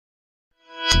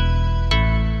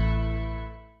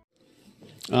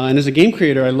And as a game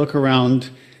creator, I look around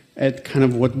at kind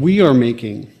of what we are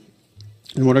making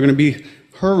and what are going to be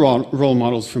her role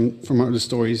models from the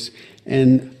stories,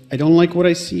 and I don't like what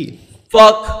I see.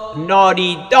 Fuck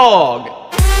Naughty Dog.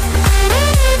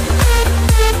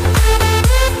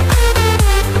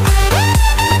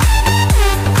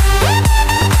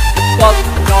 Fuck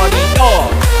Naughty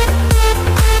Dog.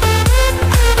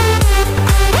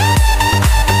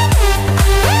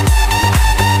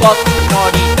 Fuck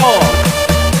Naughty Dog.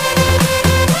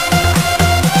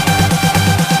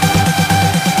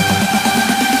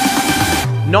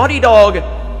 Naughty Dog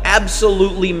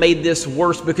absolutely made this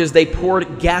worse because they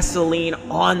poured gasoline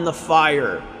on the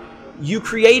fire. You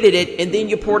created it and then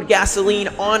you poured gasoline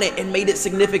on it and made it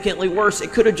significantly worse.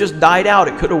 It could have just died out.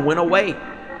 It could have went away.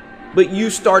 But you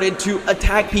started to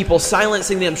attack people,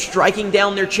 silencing them, striking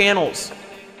down their channels.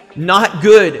 Not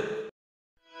good.